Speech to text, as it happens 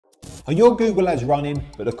Are your Google ads running,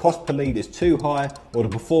 but the cost per lead is too high or the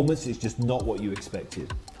performance is just not what you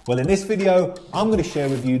expected? Well, in this video, I'm going to share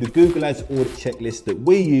with you the Google Ads audit checklist that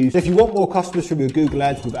we use. So if you want more customers from your Google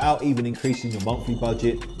Ads without even increasing your monthly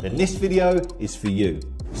budget, then this video is for you.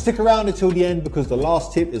 Stick around until the end because the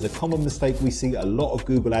last tip is a common mistake we see a lot of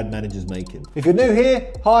Google ad managers making. If you're new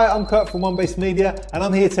here, hi, I'm Kurt from One Base Media and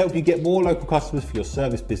I'm here to help you get more local customers for your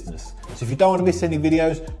service business. So if you don't want to miss any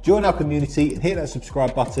videos, join our community and hit that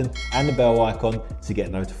subscribe button and the bell icon to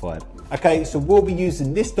get notified. Okay, so we'll be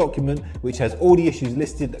using this document which has all the issues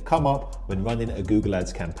listed that come up when running a Google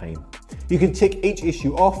Ads campaign. You can tick each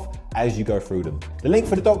issue off as you go through them. The link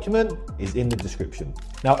for the document is in the description.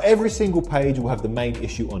 Now every single page will have the main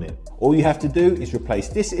issue on it. All you have to do is replace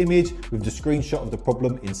this image with the screenshot of the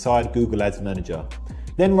problem inside Google Ads Manager.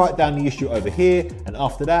 Then write down the issue over here and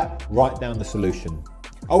after that, write down the solution.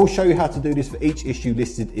 I will show you how to do this for each issue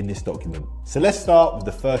listed in this document. So let's start with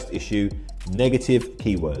the first issue, negative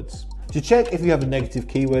keywords. To check if you have a negative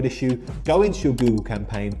keyword issue, go into your Google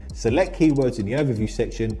campaign, select keywords in the overview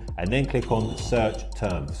section, and then click on search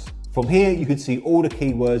terms. From here, you can see all the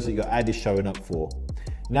keywords that your ad is showing up for.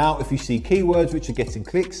 Now, if you see keywords which are getting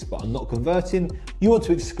clicks but are not converting, you want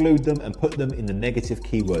to exclude them and put them in the negative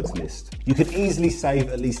keywords list. You can easily save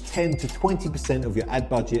at least 10 to 20% of your ad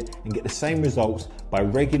budget and get the same results by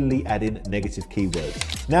regularly adding negative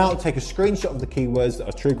keywords. Now, take a screenshot of the keywords that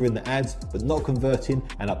are triggering the ads but not converting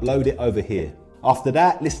and upload it over here. After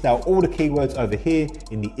that, list out all the keywords over here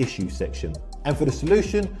in the issue section. And for the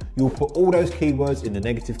solution, you'll put all those keywords in the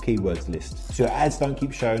negative keywords list, so your ads don't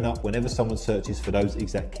keep showing up whenever someone searches for those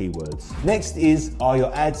exact keywords. Next is, are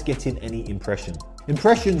your ads getting any impression?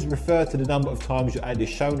 Impressions refer to the number of times your ad is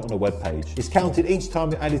shown on a web page. It's counted each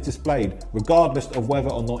time your ad is displayed, regardless of whether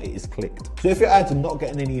or not it is clicked. So if your ads are not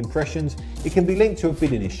getting any impressions, it can be linked to a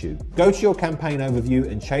bidding issue. Go to your campaign overview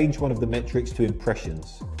and change one of the metrics to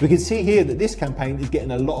impressions. We can see here that this campaign is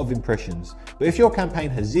getting a lot of impressions, but if your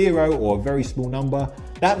campaign has 0 or a very small number,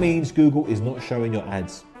 that means Google is not showing your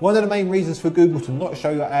ads. One of the main reasons for Google to not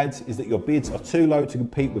show your ads is that your bids are too low to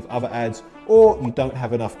compete with other ads or you don't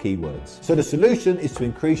have enough keywords. So the solution is to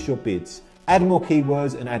increase your bids, add more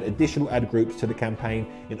keywords and add additional ad groups to the campaign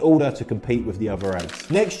in order to compete with the other ads.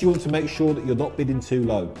 Next, you want to make sure that you're not bidding too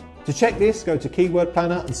low. To check this, go to Keyword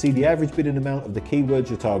Planner and see the average bidding amount of the keywords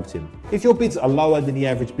you're targeting. If your bids are lower than the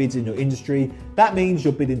average bids in your industry, that means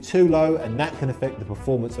you're bidding too low and that can affect the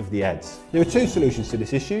performance of the ads. There are two solutions to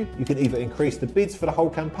this issue. You can either increase the bids for the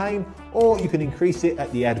whole campaign or you can increase it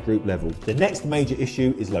at the ad group level. The next major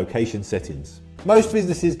issue is location settings. Most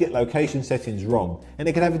businesses get location settings wrong and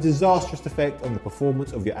it can have a disastrous effect on the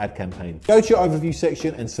performance of your ad campaign. Go to your overview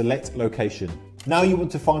section and select location. Now you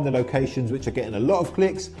want to find the locations which are getting a lot of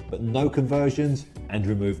clicks but no conversions and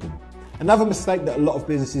remove them. Another mistake that a lot of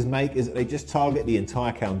businesses make is that they just target the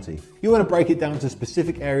entire county. You want to break it down to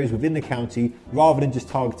specific areas within the county rather than just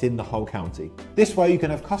targeting the whole county. This way you can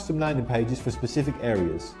have custom landing pages for specific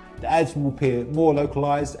areas. The ads will appear more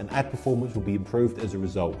localized and ad performance will be improved as a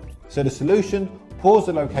result. So the solution, pause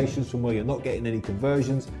the locations from where you're not getting any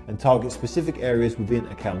conversions and target specific areas within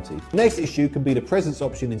a county. The next issue can be the presence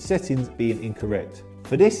option in settings being incorrect.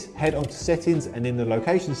 For this, head on to settings and in the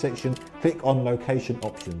location section, click on location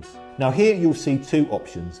options. Now here you'll see two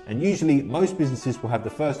options and usually most businesses will have the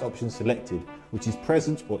first option selected, which is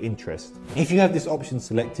presence or interest. If you have this option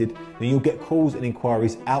selected, then you'll get calls and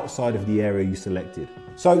inquiries outside of the area you selected.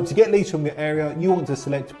 So to get leads from your area, you want to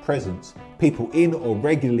select presence, people in or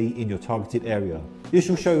regularly in your targeted area. This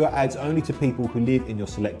will show your ads only to people who live in your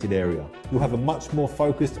selected area. You'll have a much more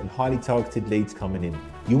focused and highly targeted leads coming in.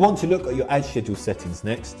 You want to look at your ad schedule settings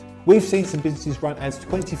next. We've seen some businesses run ads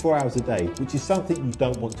 24 hours a day, which is something you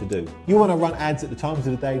don't want to do. You want to run ads at the times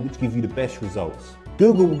of the day which give you the best results.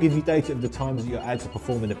 Google will give you data of the times that your ads are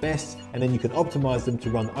performing the best, and then you can optimize them to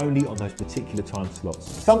run only on those particular time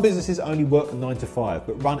slots. Some businesses only work 9 to 5,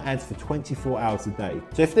 but run ads for 24 hours a day.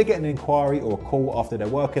 So if they get an inquiry or a call after their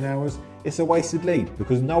working hours, it's a wasted lead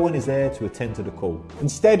because no one is there to attend to the call.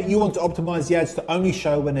 Instead, you want to optimize the ads to only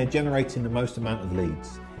show when they're generating the most amount of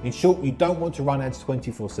leads. In short, you don't want to run ads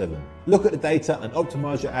 24/7. Look at the data and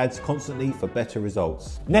optimize your ads constantly for better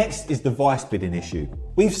results. Next is device bidding issue.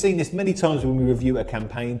 We've seen this many times when we review a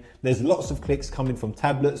campaign. There's lots of clicks coming from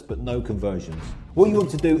tablets but no conversions. What you want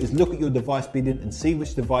to do is look at your device bidding and see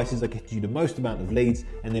which devices are getting you the most amount of leads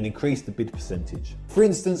and then increase the bid percentage. For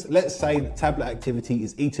instance, let's say that tablet activity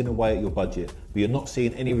is eating away at your budget, but you're not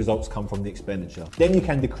seeing any results come from the expenditure. Then you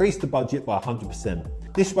can decrease the budget by 100%.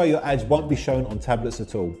 This way your ads won't be shown on tablets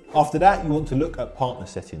at all. After that, you want to look at partner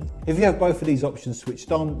settings. If you have both of these options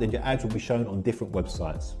switched on, then your ads will be shown on different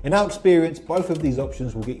websites. In our experience, both of these options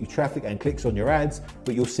options will get you traffic and clicks on your ads,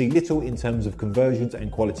 but you'll see little in terms of conversions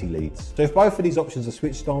and quality leads. So if both of these options are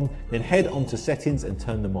switched on, then head on to settings and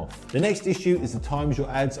turn them off. The next issue is the times your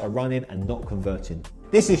ads are running and not converting.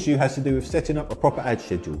 This issue has to do with setting up a proper ad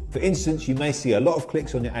schedule. For instance, you may see a lot of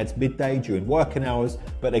clicks on your ads midday during working hours,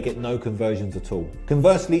 but they get no conversions at all.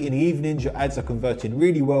 Conversely, in the evenings, your ads are converting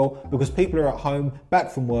really well because people are at home,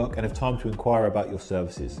 back from work, and have time to inquire about your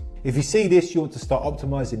services. If you see this, you want to start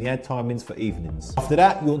optimizing the ad timings for evenings. After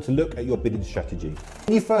that, you want to look at your bidding strategy.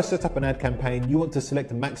 When you first set up an ad campaign, you want to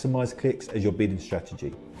select maximize clicks as your bidding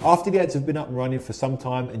strategy. After the ads have been up and running for some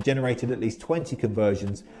time and generated at least 20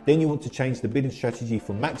 conversions, then you want to change the bidding strategy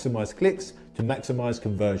from maximize clicks to maximize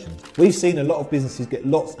conversions. We've seen a lot of businesses get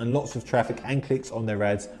lots and lots of traffic and clicks on their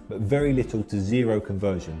ads, but very little to zero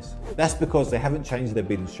conversions. That's because they haven't changed their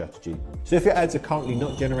bidding strategy. So if your ads are currently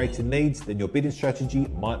not generating leads, then your bidding strategy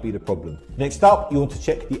might be the problem. Next up, you want to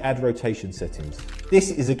check the ad rotation settings. This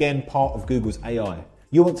is again part of Google's AI.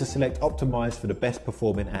 You want to select optimize for the best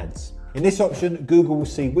performing ads. In this option, Google will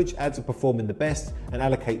see which ads are performing the best and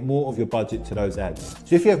allocate more of your budget to those ads.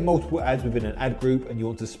 So if you have multiple ads within an ad group and you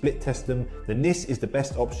want to split test them, then this is the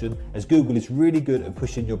best option, as Google is really good at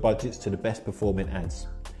pushing your budgets to the best performing ads.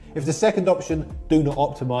 If the second option, do not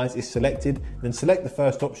optimize, is selected, then select the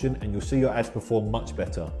first option and you'll see your ads perform much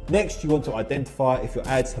better. Next, you want to identify if your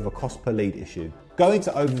ads have a cost per lead issue. Go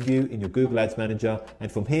into overview in your Google Ads Manager,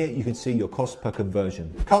 and from here you can see your cost per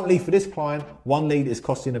conversion. Currently for this client, one lead is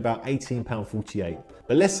costing about £18.48.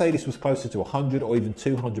 But let's say this was closer to £100 or even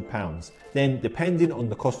 £200. Then depending on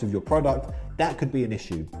the cost of your product, that could be an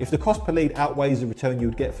issue. If the cost per lead outweighs the return you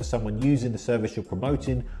would get for someone using the service you're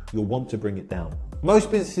promoting, you'll want to bring it down.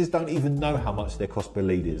 Most businesses don't even know how much their cost per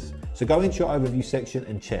lead is. So go into your overview section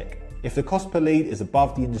and check. If the cost per lead is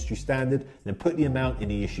above the industry standard, then put the amount in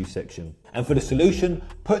the issue section. And for the solution,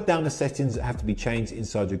 put down the settings that have to be changed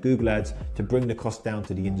inside your Google Ads to bring the cost down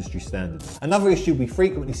to the industry standard. Another issue we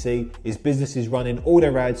frequently see is businesses running all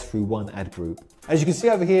their ads through one ad group. As you can see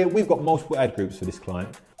over here, we've got multiple ad groups for this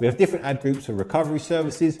client. We have different ad groups for recovery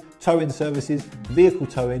services, towing services, vehicle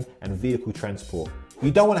towing, and vehicle transport. You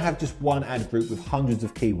don't want to have just one ad group with hundreds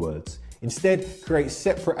of keywords. Instead, create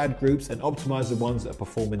separate ad groups and optimize the ones that are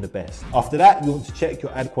performing the best. After that, you want to check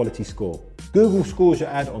your ad quality score. Google scores your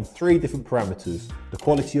ad on 3 different parameters: the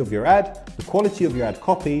quality of your ad, the quality of your ad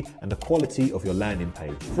copy, and the quality of your landing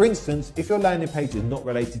page. For instance, if your landing page is not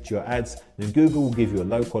related to your ads, then Google will give you a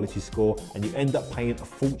low quality score and you end up paying a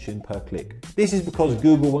fortune per click. This is because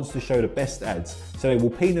Google wants to show the best ads, so they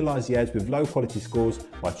will penalize the ads with low quality scores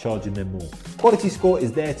by charging them more. Quality score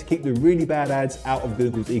is there to keep the really bad ads out of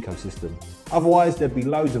Google's ecosystem. Otherwise, there'd be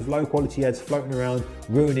loads of low quality ads floating around,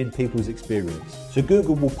 ruining people's experience. So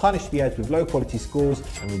Google will punish the ads with low quality scores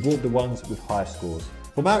and reward the ones with higher scores.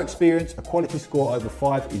 From our experience, a quality score over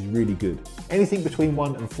 5 is really good. Anything between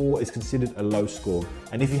 1 and 4 is considered a low score.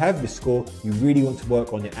 And if you have this score, you really want to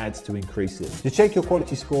work on your ads to increase it. To check your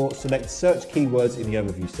quality score, select search keywords in the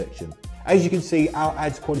overview section. As you can see, our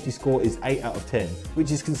ads quality score is 8 out of 10,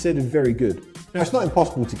 which is considered very good. Now, it's not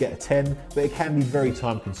impossible to get a 10, but it can be very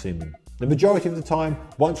time consuming. The majority of the time,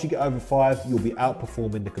 once you get over 5, you'll be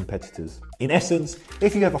outperforming the competitors. In essence,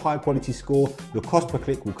 if you have a high quality score, your cost per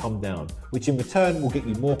click will come down, which in return will get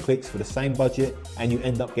you more clicks for the same budget and you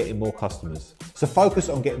end up getting more customers. So focus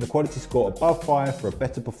on getting the quality score above 5 for a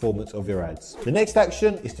better performance of your ads. The next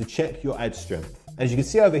action is to check your ad strength. As you can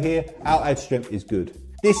see over here, our ad strength is good.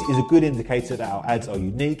 This is a good indicator that our ads are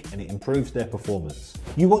unique and it improves their performance.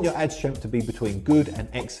 You want your ad strength to be between good and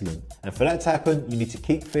excellent. And for that to happen, you need to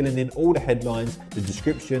keep filling in all the headlines, the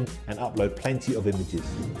description, and upload plenty of images.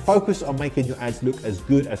 Focus on making your ads look as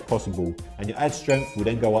good as possible, and your ad strength will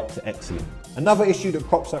then go up to excellent. Another issue that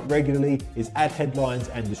crops up regularly is ad headlines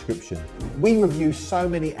and description. We review so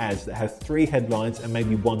many ads that have 3 headlines and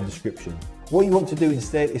maybe 1 description. What you want to do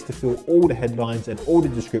instead is to fill all the headlines and all the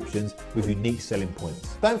descriptions with unique selling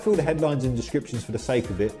points. Don't fill the headlines and descriptions for the sake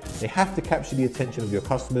of it. They have to capture the attention of your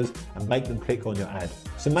customers and make them click on your ad.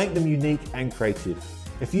 So make them unique and creative.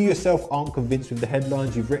 If you yourself aren't convinced with the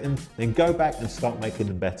headlines you've written, then go back and start making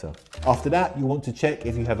them better. After that, you want to check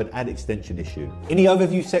if you have an ad extension issue. In the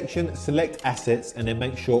overview section, select assets and then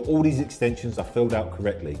make sure all these extensions are filled out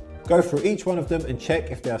correctly. Go through each one of them and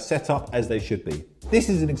check if they are set up as they should be. This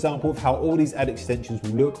is an example of how all these ad extensions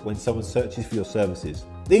will look when someone searches for your services.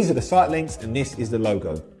 These are the site links and this is the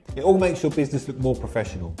logo. It all makes your business look more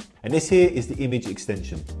professional. And this here is the image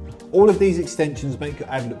extension. All of these extensions make your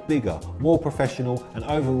ad look bigger, more professional, and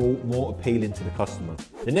overall more appealing to the customer.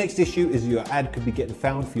 The next issue is your ad could be getting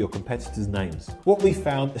found for your competitors' names. What we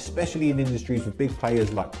found, especially in industries with big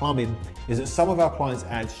players like plumbing, is that some of our clients'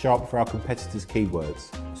 ads show up for our competitors'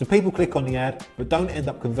 keywords. So people click on the ad, but don't end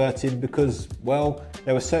up converting because, well,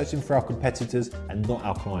 they were searching for our competitors and not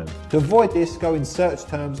our client. To avoid this, go in search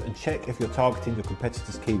terms and check if you're targeting your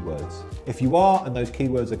competitors' keywords. If you are, and those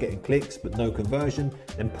keywords are getting clicks but no conversion,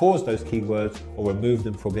 then pause those keywords or remove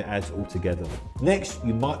them from your ads altogether. Next,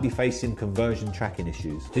 you might be facing conversion tracking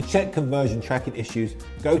issues. To check conversion tracking issues,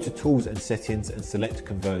 go to Tools and Settings and select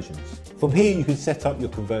Conversions. From here, you can set up your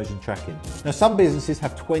conversion tracking. Now, some businesses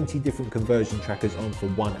have 20 different conversion trackers on for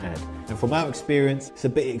one ad, and from our experience, it's a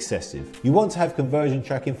bit excessive. You want to have conversion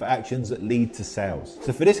tracking for actions that lead to sales.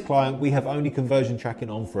 So for this client, we have only conversion tracking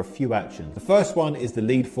on for a few actions. The first one is the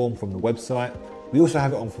lead form from the website. We also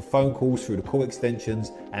have it on for phone calls through the call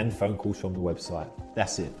extensions and phone calls from the website.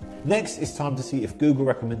 That's it. Next, it's time to see if Google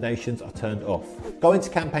recommendations are turned off. Go into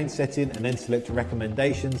campaign setting and then select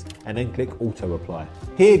recommendations and then click auto apply.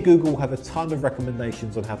 Here, Google will have a ton of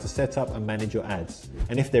recommendations on how to set up and manage your ads.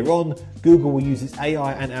 And if they're on, Google will use its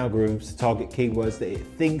AI and algorithms to target keywords that it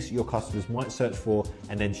thinks your customers might search for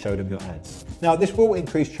and then show them your ads. Now, this will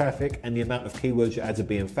increase traffic and the amount of keywords your ads are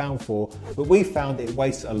being found for, but we found it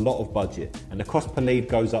wastes a lot of budget and the cost per lead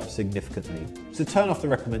goes up significantly. So turn off the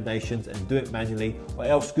recommendations and do it manually, or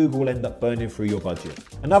else Google will end up burning through your budget.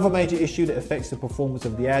 Another major issue that affects the performance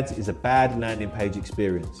of the ads is a bad landing page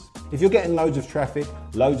experience. If you're getting loads of traffic,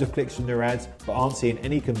 loads of clicks from your ads, but aren't seeing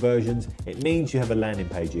any conversions, it means you have a landing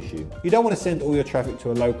page issue. You don't want to send all your traffic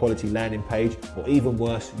to a low quality landing page, or even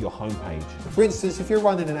worse, your homepage. For instance, if you're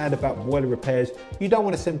running an ad about boiler repairs, you don't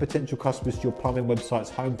want to send potential customers to your plumbing website's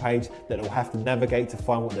homepage that will have to navigate to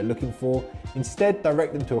find what they're looking for. Instead,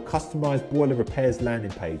 direct them to a customized boiler repairs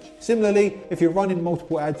landing page. Similarly, if you're running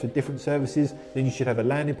multiple ads for different services, then you should have a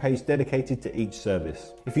landing page dedicated to each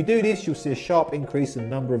service. If you do this, you'll see a sharp increase in the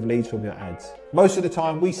number of leads from your ads. Most of the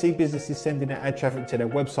time, we see businesses sending their ad traffic to their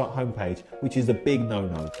website homepage, which is a big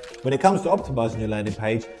no-no. When it comes to optimizing your landing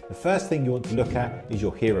page, the first thing you want to look at is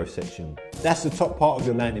your hero section. That's the top part of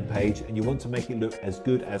your landing page, and you want to make it look as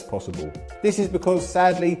good as possible. This is because,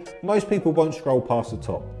 sadly, most people won't scroll past the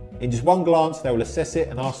top. In just one glance, they will assess it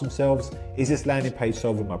and ask themselves, is this landing page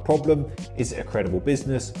solving my problem? Is it a credible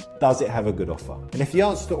business? Does it have a good offer? And if the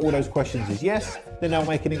answer to all those questions is yes, then they'll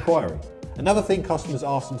make an inquiry. Another thing customers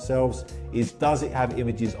ask themselves is, does it have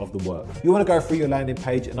images of the work? You want to go through your landing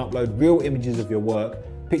page and upload real images of your work,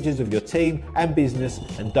 pictures of your team and business,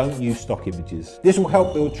 and don't use stock images. This will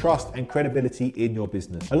help build trust and credibility in your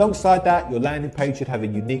business. Alongside that, your landing page should have a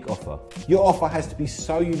unique offer. Your offer has to be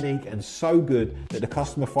so unique and so good that the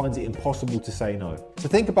customer finds it impossible to say no. So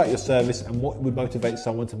think about your service and what would motivate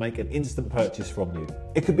someone to make an instant purchase from you.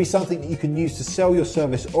 It could be something that you can use to sell your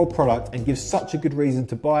service or product and give such a good reason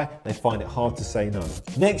to buy, they find it hard to say no.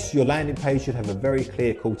 Next, your landing page should have a very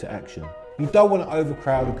clear call to action. You don't want to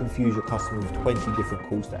overcrowd and confuse your customer with 20 different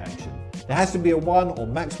calls to action. There has to be a one or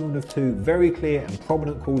maximum of two very clear and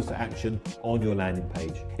prominent calls to action on your landing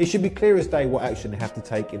page. It should be clear as day what action they have to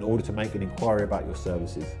take in order to make an inquiry about your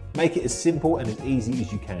services. Make it as simple and as easy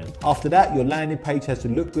as you can. After that, your landing page has to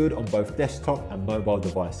look good on both desktop and mobile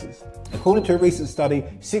devices. According to a recent study,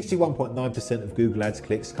 61.9% of Google Ads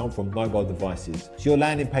clicks come from mobile devices. So your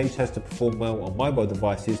landing page has to perform well on mobile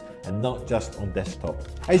devices and not just on desktop.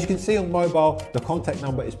 As you can see on mobile, the contact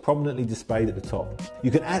number is prominently displayed at the top.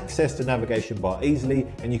 You can access the navigation bar easily,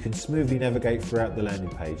 and you can smoothly navigate throughout the landing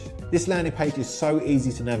page. This landing page is so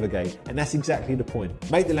easy to navigate, and that's exactly the point.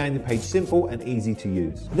 Make the landing page simple and easy to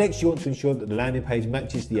use. Next, you want to ensure that the landing page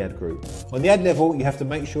matches the ad group. On the ad level, you have to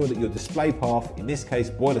make sure that your display path, in this case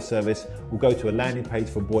boiler service, will go to a landing page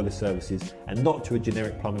for boiler services and not to a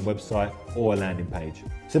generic plumbing website or a landing page.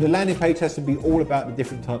 So the landing page has to be all about the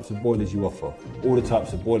different types of boilers you offer, all the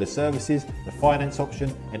types of boiler services, the finance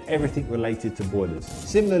option, and everything related to boilers.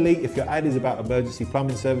 Similarly, if your ad is about emergency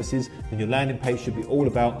plumbing services, then your landing page should be all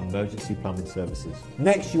about emergency plumbing services.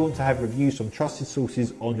 Next, you want to have reviews from trusted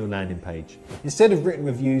sources on your landing page. Instead of written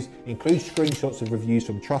reviews, include screenshots of reviews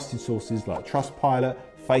from trusted sources like Trustpilot,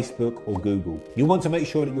 Facebook or Google. You want to make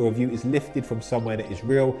sure that your review is lifted from somewhere that is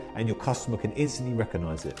real and your customer can instantly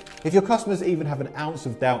recognize it. If your customers even have an ounce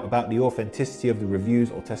of doubt about the authenticity of the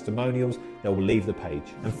reviews or testimonials, they will leave the page.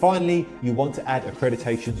 And finally, you want to add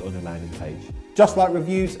accreditations on your landing page. Just like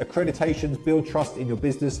reviews, accreditations build trust in your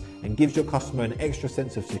business and gives your customer an extra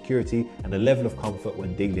sense of security and a level of comfort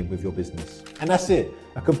when dealing with your business. And that's it,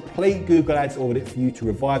 a complete Google Ads audit for you to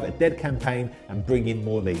revive a dead campaign and bring in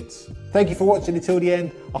more leads. Thank you for watching until the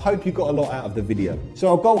end. I hope you got a lot out of the video. So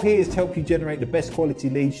our goal here is to help you generate the best quality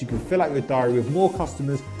leads you can fill out your diary with more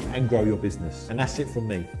customers and grow your business. And that's it from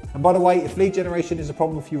me. And by the way, if lead generation is a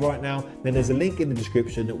problem for you right now, then there's a link in the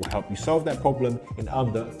description that will help you solve that problem in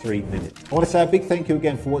under 3 minutes. I want to say a big thank you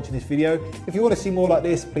again for watching this video. If you want to see more like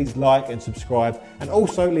this, please like and subscribe, and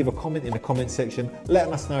also leave a comment in the comment section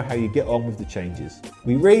letting us know how you get on with the changes.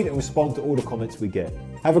 We read and respond to all the comments we get.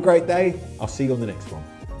 Have a great day. I'll see you on the next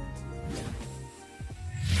one.